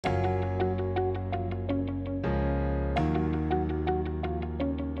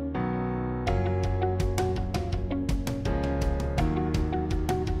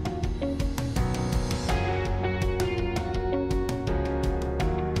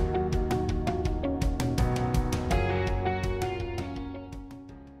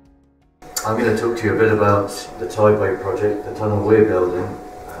I'm going to talk to you a bit about the Tideway project, the tunnel we're building,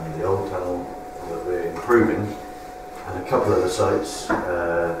 and the old tunnel that we're improving, and a couple of the sites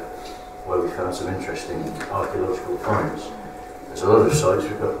where we found some interesting archaeological finds. There's a lot of sites,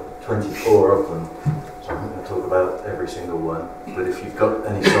 we've got 24 of them, so I'm not going to talk about every single one, but if you've got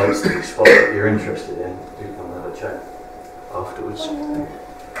any sites that you spot that you're interested in, do come and have a chat afterwards.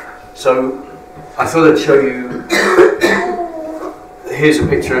 So I thought I'd show you, here's a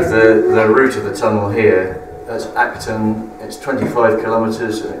picture of the route of the tunnel here. That's Acton, it's 25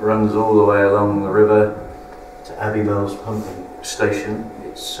 kilometres and it runs all the way along the river to Abbey Mills pumping station.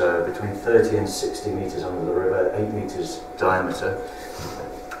 It's between 30 and 60 metres under the river, 8 metres diameter.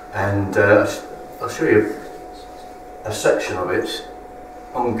 And I'll show you a section of it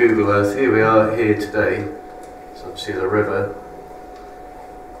on Google Earth. Here we are here today, so obviously the river.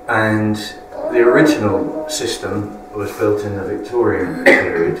 And the original system was built in the Victorian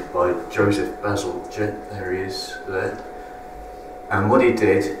period by Joseph Basil Jett, there he is there. And what he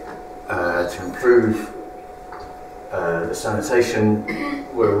did to improve the sanitation,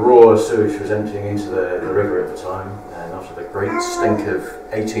 where raw sewage was emptying into the river at the time, and after the great stink of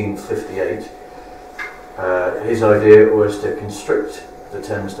 1858, his idea was to constrict the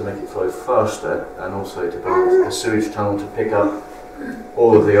Thames to make it flow faster, and also to build a sewage tunnel to pick up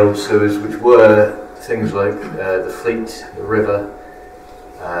all of the old sewers, which were things like the Fleet, the river,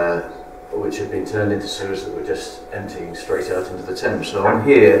 which had been turned into sewers that were just emptying straight out into the Thames. So on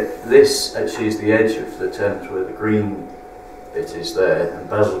here, this actually is the edge of the Thames where the green bit is there, and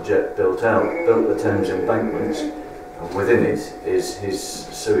Basil Jett built the Thames embankment, and within it is his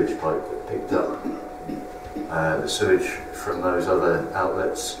sewage pipe that picked up the sewage from those other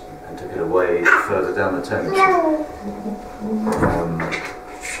outlets and took it away further down the Thames.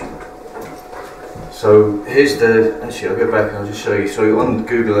 So here's actually I'll go back and I'll just show you. So on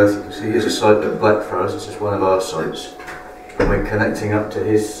Google Earth you can see here's a site at Blackfriars, this is one of our sites. And we're connecting up to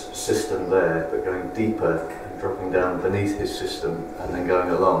his system there, but going deeper and dropping down beneath his system and then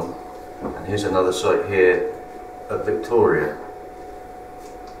going along. And here's another site here at Victoria.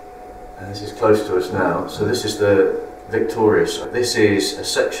 And this is close to us now. So this is the Victoria site. This is a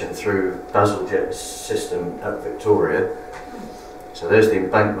section through Basil Jett's system at Victoria. So there's the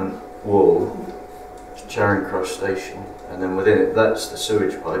embankment wall, Charing Cross Station, and then within it that's the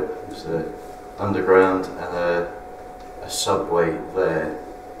sewage pipe. There's the underground and a subway there.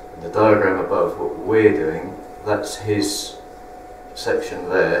 And the diagram above, what we're doing, that's his section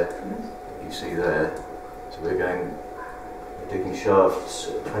there, that you see there. So we're digging shafts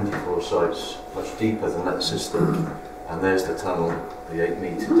at 24 sites, much deeper than that system. And there's the tunnel, the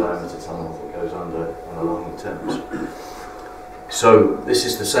 8-metre diameter tunnel that goes under and along the Thames. So this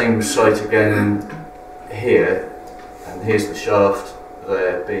is the same site again here, and here's the shaft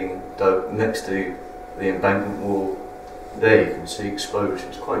there being dug next to the embankment wall. There you can see exposed.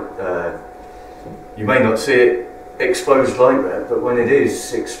 It's quite, you may not see it exposed like that, but when it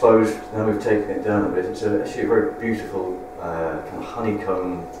is exposed, now we've taken it down a bit, it's actually a very beautiful kind of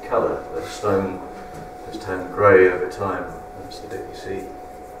honeycomb colour. The stone has turned grey over time. That's the bit you see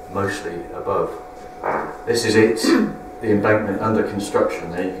mostly above. This is it, the embankment under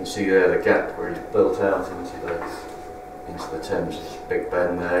construction. There you can see there the gap where he's built out into the Thames. There's a big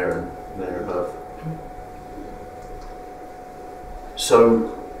bend there and there above.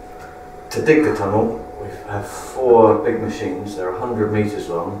 So to dig the tunnel, we have 4 big machines. They're 100 metres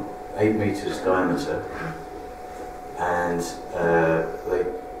long, 8 metres diameter, and they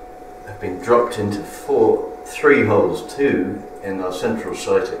have been dropped into 3 holes, 2 in our central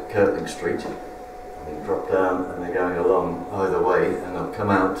site at Kirtling Street. They drop down and they're going along either way, and they'll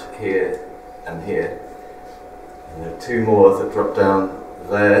come out here and here. And there are 2 more that drop down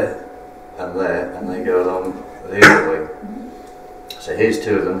there, and they go along the other way. So here's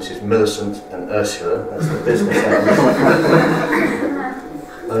 2 of them. This is Millicent and Ursula. That's the business end.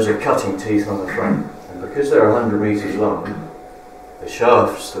 Those are cutting teeth on the front, and because they're 100 metres long, the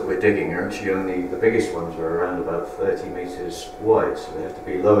shafts that we're digging are actually only, the biggest ones are around about 30 metres wide, so they have to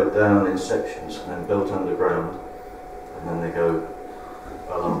be lowered down in sections and then built underground, and then they go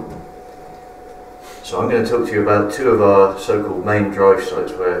along. So I'm going to talk to you about 2 of our so-called main drive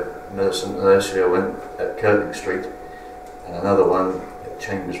sites where Millicent and Ursula went at Kirtling Street, and another one at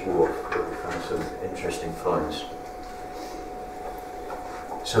Chambers Wharf where we found some interesting finds.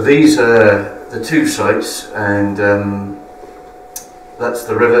 So these are the 2 sites, and that's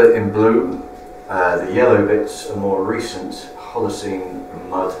the river in blue. The yellow bits are more recent Holocene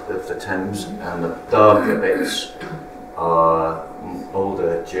mud of the Thames, and the darker bits are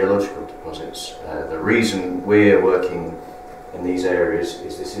older geological deposits. The reason we're working in these areas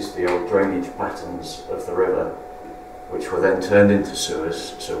is this is the old drainage patterns of the river, which were then turned into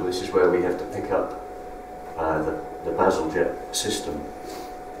sewers. So this is where we have to pick up the basalt jet system.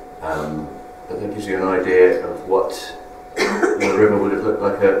 But that gives you an idea of what the river would have looked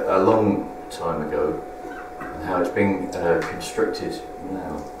like a long time ago, and how it's being constricted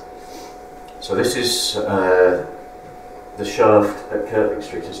now. So this is the shaft at Kirtling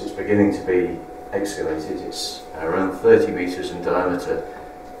Street as it's beginning to be excavated. It's around 30 metres in diameter,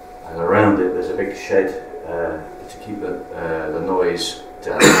 and around it there's a big shed to keep the noise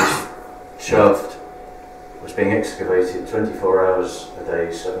down. This shaft was being excavated 24 hours a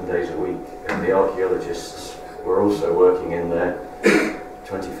day, 7 days a week, and the archaeologists were also working in there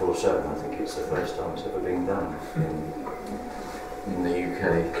 24/7. I think it's the first time it's ever been done in the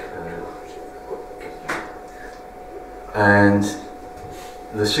UK. And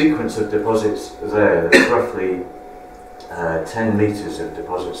the sequence of deposits there, there's roughly 10 metres of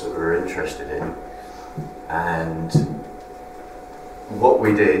deposits that we were interested in. And what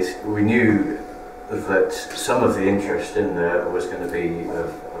we did, we knew that some of the interest in there was going to be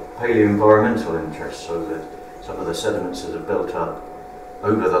of paleo-environmental interest, so that some of the sediments that have built up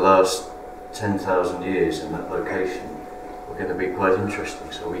over the last 10,000 years in that location were going to be quite interesting.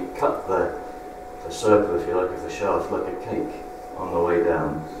 So we cut the circle, if you like, of the shaft like a cake on the way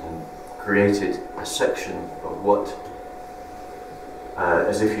down, and created a section of what,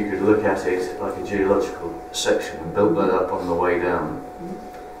 as if you could look at it like a geological section, and built that up on the way down.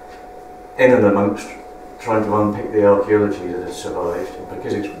 In and amongst trying to unpick the archaeology that has survived, and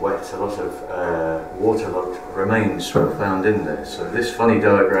because it's wet, a lot of waterlogged remains were found in there. So this funny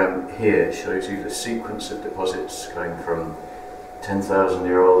diagram here shows you the sequence of deposits going from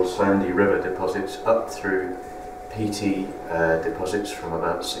 10,000-year-old sandy river deposits up through peaty deposits from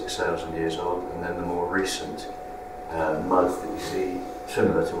about 6,000 years old, and then the more recent mud that you see,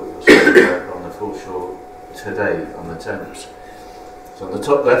 similar to what you'll see on the foreshore today on the Thames. So on the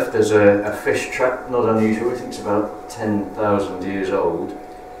top left there's a fish trap, not unusual. I think it's about 10,000 years old,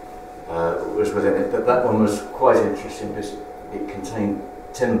 was within it, but that one was quite interesting because it contained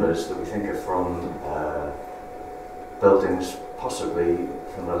timbers that we think are from buildings possibly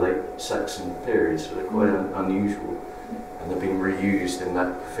from the late Saxon period, so they're quite unusual, and they've been reused in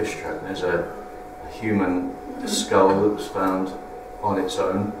that fish trap. And there's a human skull that was found on its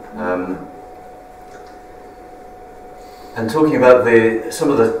own. And talking about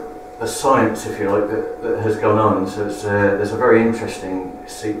some of the science, if you like, that has gone on, so there's a very interesting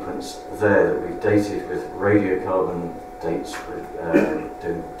sequence there that we've dated with radiocarbon dates, with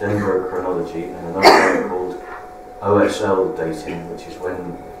dendrochronology, and another one called OSL dating, which is when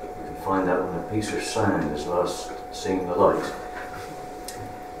you can find out when a piece of sand has last seen the light.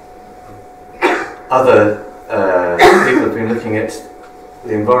 Other people have been looking at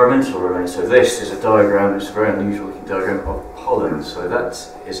the environmental remains. So this is a diagram, it's a very unusual looking diagram of pollen. So that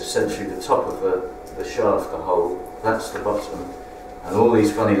is essentially the top of the shaft, the hole, that's the bottom. And all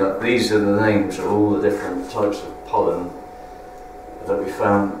these funny, these are the names of all the different types of pollen that we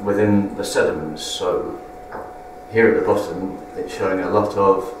found within the sediments. So here at the bottom, it's showing a lot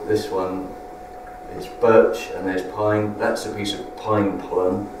of, this one is birch and there's pine. That's a piece of pine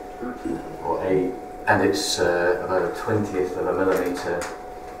pollen, and it's about a 20th of a millimetre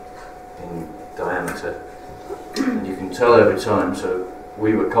in diameter. And you can tell over time, so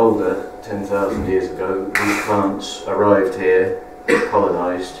we were colder 10,000 years ago, these plants arrived here,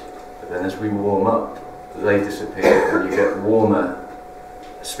 colonised, but then as we warm up, they disappear, and you get warmer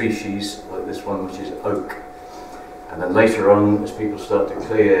species like this one, which is oak. And then later on, as people start to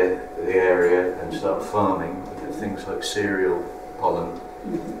clear the area and start farming, we get things like cereal pollen.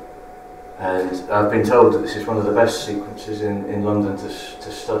 And I've been told that this is one of the best sequences in London to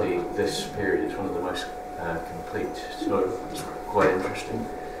study this period. It's one of the most complete, so it's quite interesting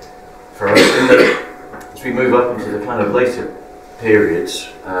for us. As we move up into the kind of later periods,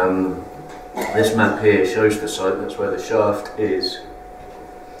 this map here shows the site, that's where the shaft is.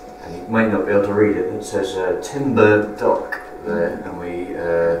 And you might not be able to read it, it says Timber Dock there, and we,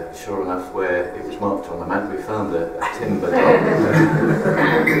 sure enough, where it was marked on the map, we found a timber dock,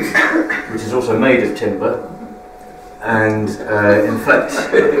 which is also made of timber. And in fact,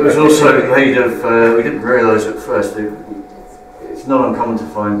 it was also made of, we didn't realise at first, it's not uncommon to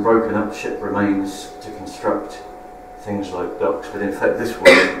find broken up ship remains to construct things like docks, but in fact this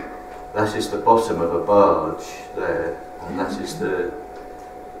one, that is the bottom of a barge there, and that is the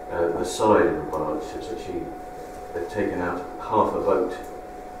side of the barge. It's actually, they've taken out half a boat,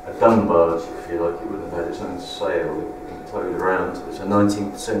 a dung barge if you like. It wouldn't have had its own sail, it would have been towed around. It's a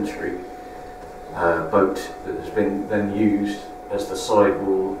 19th century boat that has been then used as the side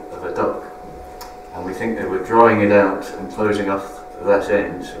wall of a dock. And we think they were drying it out and closing off that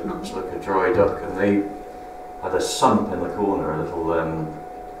end, so it looks like a dry dock. And they had a sump in the corner, a little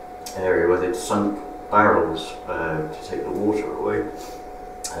area where they'd sunk barrels to take the water away.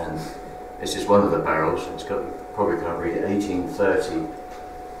 And this is one of the barrels. It's got, probably can't read it, 1830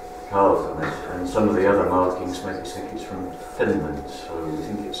 carved on it. And some of the other markings make us think it's from Finland. So we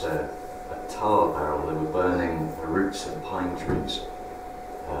think it's a tar barrel. They were burning the roots of pine trees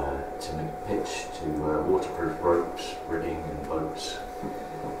to make pitch to waterproof ropes, rigging and boats.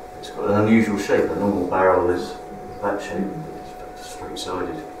 It's got an unusual shape. A normal barrel is that shape, but it's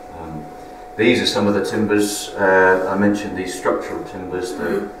straight-sided. These are some of the timbers. I mentioned these structural timbers,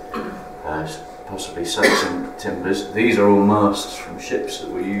 the possibly Saxon timbers. These are all masts from ships that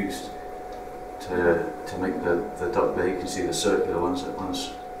were used to make the dock there. You can see the circular ones, that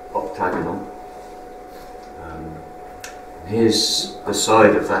one's octagonal. Here's the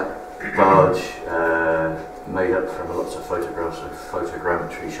side of that barge, made up from lots of photographs of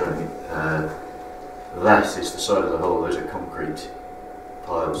photogrammetry showing it. That is the side of the hull. Those are concrete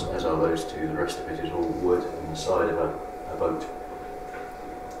piles, as are those two. The rest of it is all wood on the side of a boat.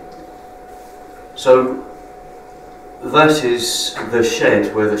 So that is the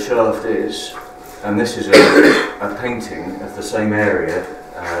shed where the shaft is, and this is a painting of the same area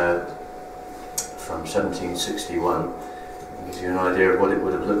from 1761. It gives you an idea of what it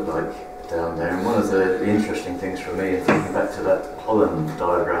would have looked like down there. And one of the interesting things for me, in thinking back to that pollen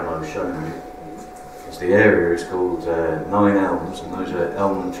diagram I was showing you, is the area is called 9 Elms, and those are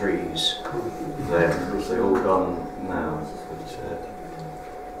elm trees there. Of course, they're all gone now.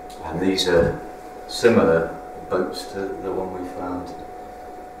 But, and these are similar boats to the one we found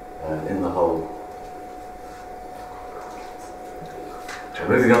in the hull. So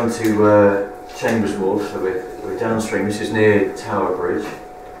moving on to Chambers Wharf, so we're downstream. This is near Tower Bridge,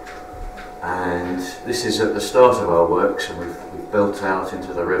 and this is at the start of our works, and we've built out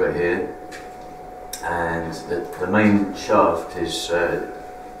into the river here, and the main shaft is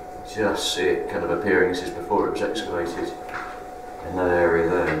just see it kind of appearing. This is before it was excavated in that area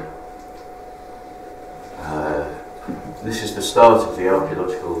there. This is the start of the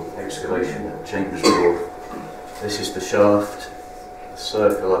archaeological excavation at Chambers Wharf. This is the shaft, the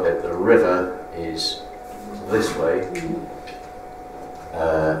circle of it. The river is this way.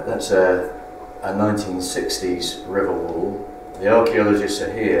 That's a 1960s river wall. The archaeologists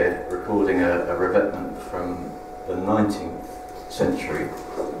are here recording a revetment from the 19th century.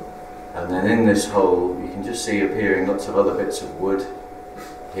 And then in this hole you can just see appearing lots of other bits of wood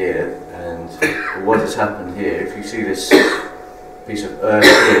here. And what has happened here, if you see this piece of earth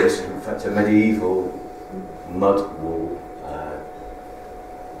here, this is in fact a medieval mud wall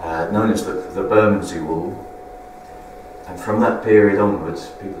known as the Bermondsey Wall. And from that period onwards,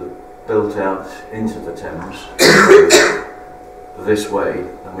 people have built out into the Thames this way,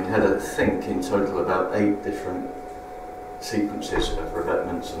 and we had, I think, in total about 8 different sequences of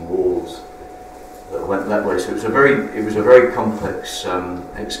revetments and walls that went that way. So it was a very complex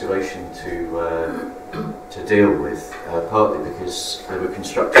excavation to deal with, partly because they were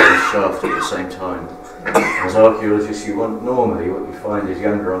constructing the shaft at the same time. As archaeologists, normally what you find is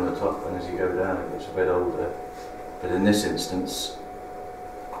younger on the top, and as you go down it gets a bit older. But in this instance,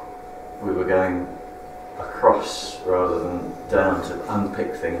 we were going across rather than down to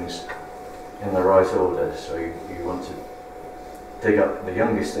unpick things in the right order. So you want to dig up the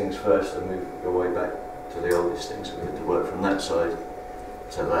youngest things first and move your way back to the oldest things. So we had to work from that side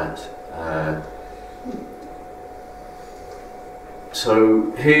to that.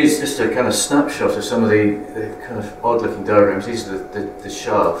 So here's just a kind of snapshot of some of the kind of odd looking diagrams. These are the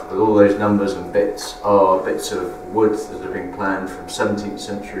shaft, but all those numbers and bits are bits of wood that have been planned from 17th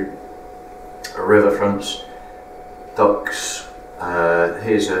century riverfronts, docks.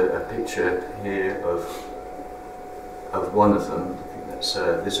 Here's a picture here of one of them. I think that's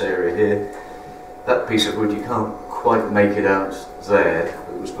this area here. That piece of wood, you can't quite make it out there,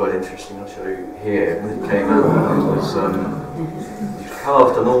 but it was quite interesting. I'll show you here. When it came out, it was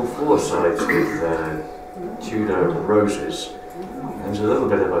carved on all 4 sides with Tudor roses. And there's a little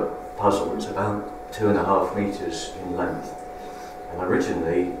bit of a puzzle. It's about 2.5 meters in length. And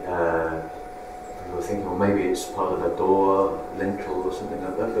originally, people were thinking, well, maybe it's part of a door, lintel or something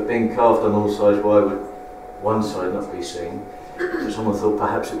like that. But being carved on all sides, why would one side not be seen? So someone thought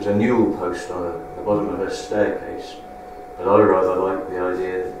perhaps it was a newel post on the bottom of a staircase. But I rather like the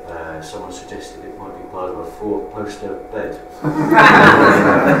idea, someone suggested it might be part of a four-poster bed. But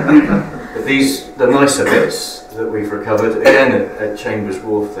the nicer bits that we've recovered, again at Chambers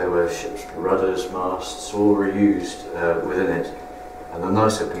Wharf there were ships' rudders, masts, all reused within it. And the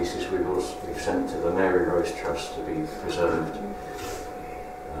nicer pieces we've sent to the Mary Rose Trust to be preserved.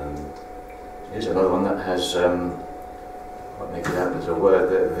 Here's another one that has, what make it out as a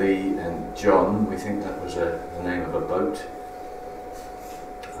word, that V and John, we think that was the name of a boat.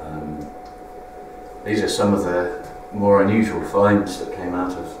 These are some of the more unusual finds that came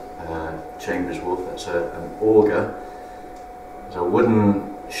out of Chambers Wharf. That's an auger, there's a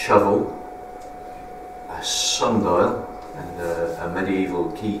wooden shovel, a sundial, and a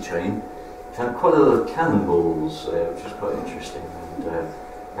medieval keychain. Found quite a lot of cannonballs there, which is quite interesting. And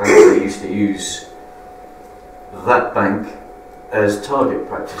apparently they used to use that bank as target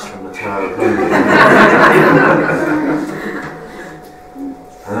practice from the Tower of London.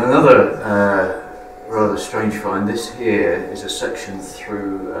 And another rather strange find, this here is a section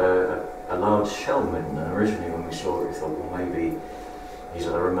through a large shell bin. And originally when we saw it we thought, well, maybe these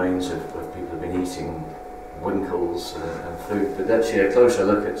are the remains of people who've been eating winkles and food, but actually a closer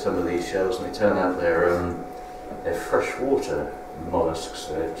look at some of these shells and they turn out they're freshwater mollusks.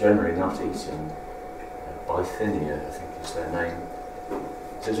 They're generally not eating. Bithynia, I think is their name.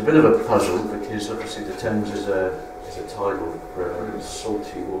 So it's a bit of a puzzle because obviously the Thames is a tidal river, it's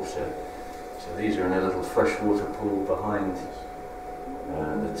salty water. So these are in a little freshwater pool behind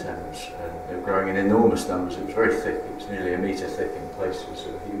the Thames, and they're growing in enormous numbers. It was very thick, it was nearly 1 metre thick in places,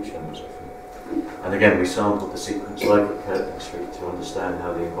 so huge numbers of them. And again, we sampled the sequence like at Kirtland Street to understand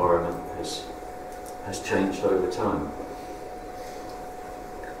how the environment has changed over time.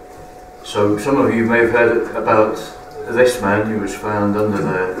 So some of you may have heard about this man who was found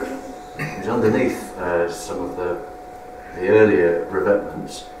underneath some of the earlier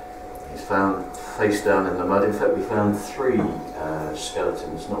revetments. He's found face down in the mud. In fact, we found 3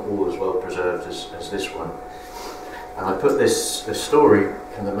 skeletons, not all as well preserved as this one. And I put this story,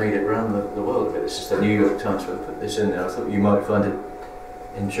 kind of made it around the world a bit. This is the New York Times, but I put this in there. I thought you might find it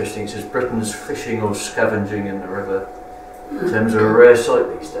interesting. It says, Britain's fishing or scavenging in the river Thames are a rare sight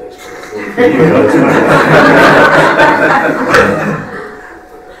these days.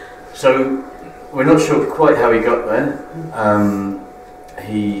 So we're not sure quite how he got there.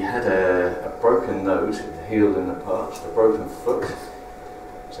 He had a broken nose, it healed in the past, a broken foot.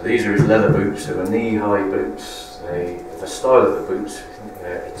 So these are his leather boots. They were knee-high boots. The style of the boots, I think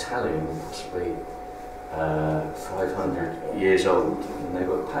they're Italian, possibly 500 years old, and they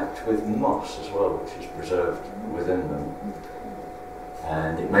were packed with moss as well, which is preserved within them.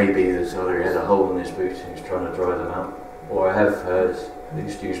 And it may be that either he had a hole in his boot and he was trying to dry them out, or I have heard they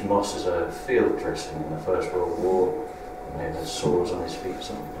used to use moss as a field dressing in the First World War, and they had sores on his feet,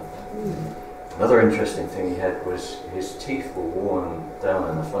 something like that. Another interesting thing he had was his teeth were worn down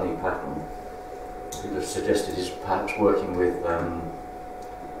in a funny pattern. People have suggested he's perhaps working with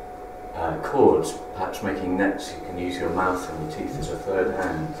cords, perhaps making nets. You can use your mouth and your teeth as a third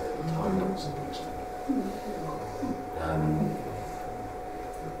hand to tie knots and things like that.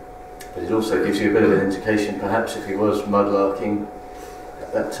 But it also gives you a bit of an indication, perhaps if he was mudlarking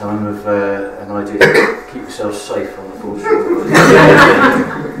at that time, of an idea to keep yourself safe on the Foreshore Forum.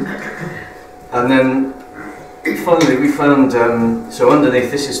 And then finally we found, so underneath,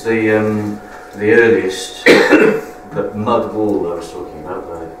 this is the earliest the mud wall I was talking about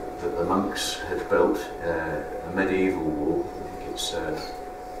that the monks had built, a medieval wall. I think it's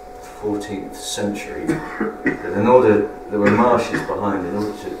 14th century. But in order, there were marshes behind, in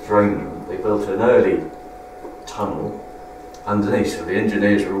order to drain them, they built an early tunnel underneath. So the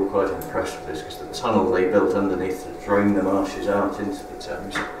engineers were all quite impressed with this, because the tunnel they built underneath to drain the marshes out into the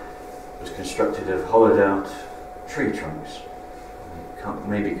Thames was constructed of hollowed out tree trunks.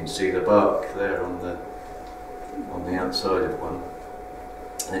 Maybe you can see the bark there on the outside of one.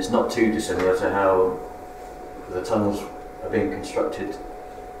 And it's not too dissimilar to how the tunnels are being constructed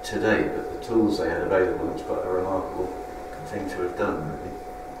today, but the tools they had available, it's quite a remarkable thing to have done, really.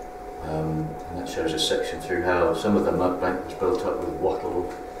 And that shows a section through how some of the mud bank was built up with wattle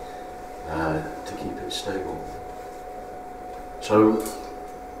to keep it stable. So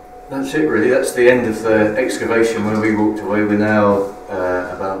that's it really, that's the end of the excavation. When we walked away, we're now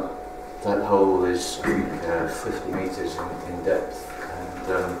about, that hole is I think 50 metres in depth,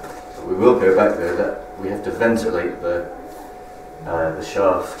 and but we will go back there. That we have to ventilate the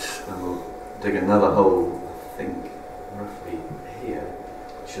shaft, and we'll dig another hole, I think roughly here.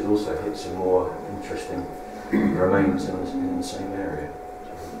 Should also hit some more interesting remains in the same area.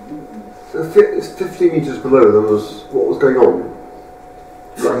 So, So it's 50 metres below them was what was going on?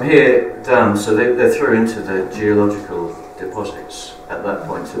 From here down, so they're through into the geological deposits at that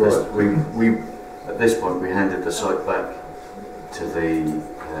point. So Right. at this point we handed the site back to the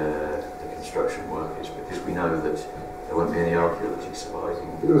construction workers because we know that there won't be any archaeology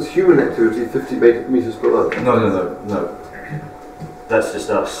surviving. It was human activity 50 metres below. No. That's just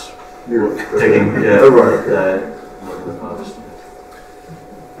us You digging. Yeah. Oh, right. Not in the past.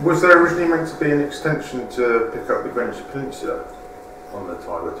 Was there originally meant to be an extension to pick up the Greenwich Peninsula on the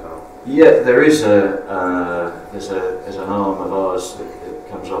Tideway Tunnel? Yeah, there is there's an arm of ours that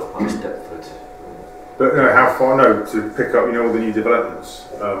comes off past Deptford. But how far? No, to pick up, all the new developments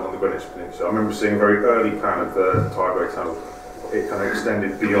on the Greenwich Peninsula. I remember seeing a very early plan of the Tideway Tunnel. It kind of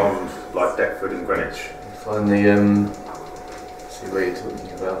extended beyond like Deptford and Greenwich. Find the see where you're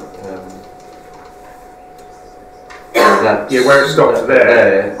talking about. Yeah, where it stopped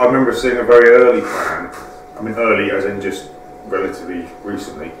there. I remember seeing a very early plan. I mean, early as in just relatively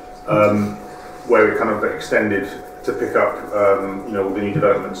recently, where it kind of extended to pick up, all the new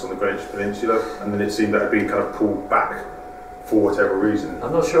developments on the Greenwich Peninsula, and then it seemed that had been kind of pulled back for whatever reason.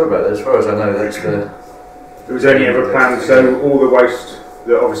 I'm not sure about that. As far as I know, that's the. It was only ever planned, so all the waste,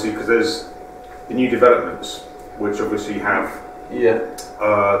 that obviously, because there's the new developments, which obviously have, that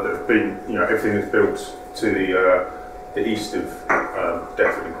have been, everything is built to the east of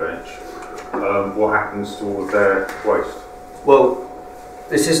Deptford and Greenwich. What happens to all of their waste? Well,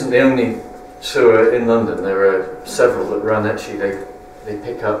 this isn't the only sewer in London. There are several that run. Actually, they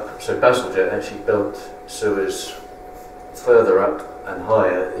pick up. So Bazalgette actually built sewers further up and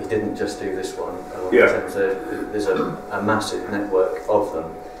higher. He didn't just do this one. There's a massive network of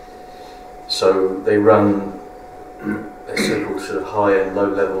them. So they run a so-called sort of high and low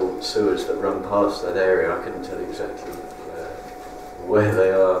level sewers that run past that area. I couldn't tell you exactly where they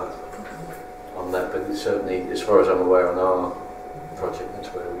are on that, but it's certainly, as far as I'm aware, on our project, that's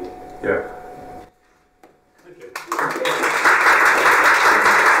where we